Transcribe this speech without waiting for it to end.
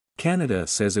Canada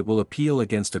says it will appeal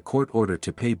against a court order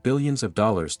to pay billions of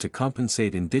dollars to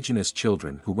compensate Indigenous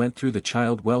children who went through the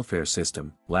child welfare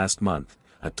system. Last month,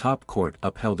 a top court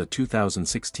upheld a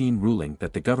 2016 ruling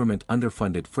that the government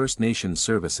underfunded First Nations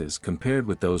services compared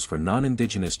with those for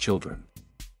non-Indigenous children.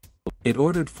 It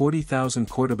ordered 40,000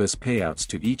 Cordobas payouts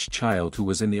to each child who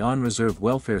was in the on-reserve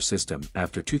welfare system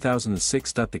after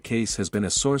 2006. The case has been a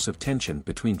source of tension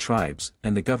between tribes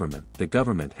and the government. The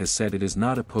government has said it is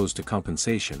not opposed to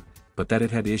compensation, but that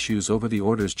it had issues over the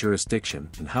order's jurisdiction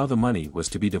and how the money was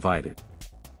to be divided.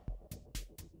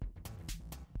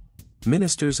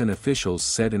 Ministers and officials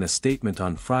said in a statement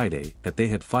on Friday that they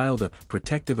had filed a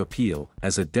protective appeal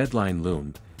as a deadline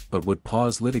loomed, but would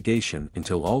pause litigation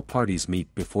until all parties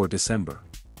meet before December.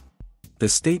 The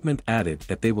statement added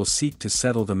that they will seek to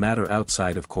settle the matter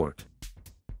outside of court.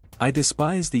 "I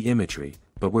despise the imagery,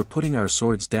 but we're putting our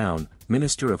swords down,"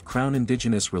 Minister of Crown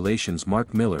Indigenous Relations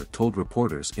Mark Miller told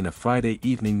reporters in a Friday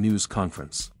evening news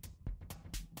conference.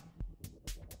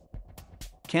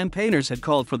 Campaigners had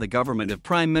called for the government of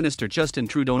Prime Minister Justin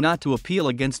Trudeau not to appeal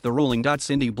against the ruling.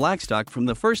 Cindy Blackstock from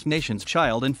the First Nations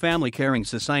Child and Family Caring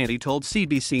Society told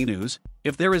CBC News,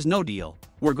 "If there is no deal,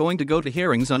 we're going to go to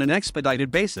hearings on an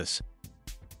expedited basis.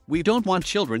 We don't want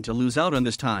children to lose out on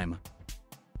this time."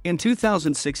 In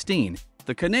 2016,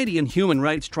 the Canadian Human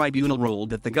Rights Tribunal ruled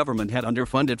that the government had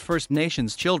underfunded First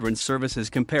Nations children's services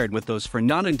compared with those for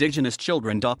non-Indigenous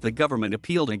children. The government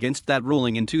appealed against that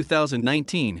ruling in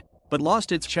 2019. But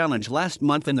lost its challenge last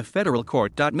month in the federal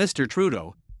court. Mr.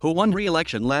 Trudeau, who won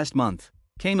re-election last month,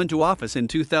 came into office in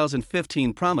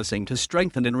 2015 promising to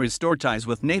strengthen and restore ties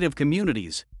with Native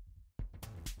communities.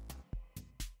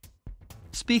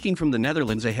 Speaking from the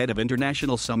Netherlands ahead of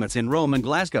international summits in Rome and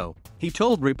Glasgow, he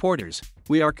told reporters,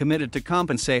 "We are committed to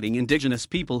compensating Indigenous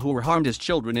people who were harmed as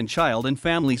children in child and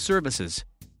family services."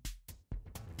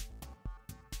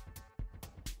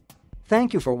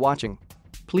 Thank you for watching.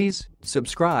 Please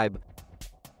subscribe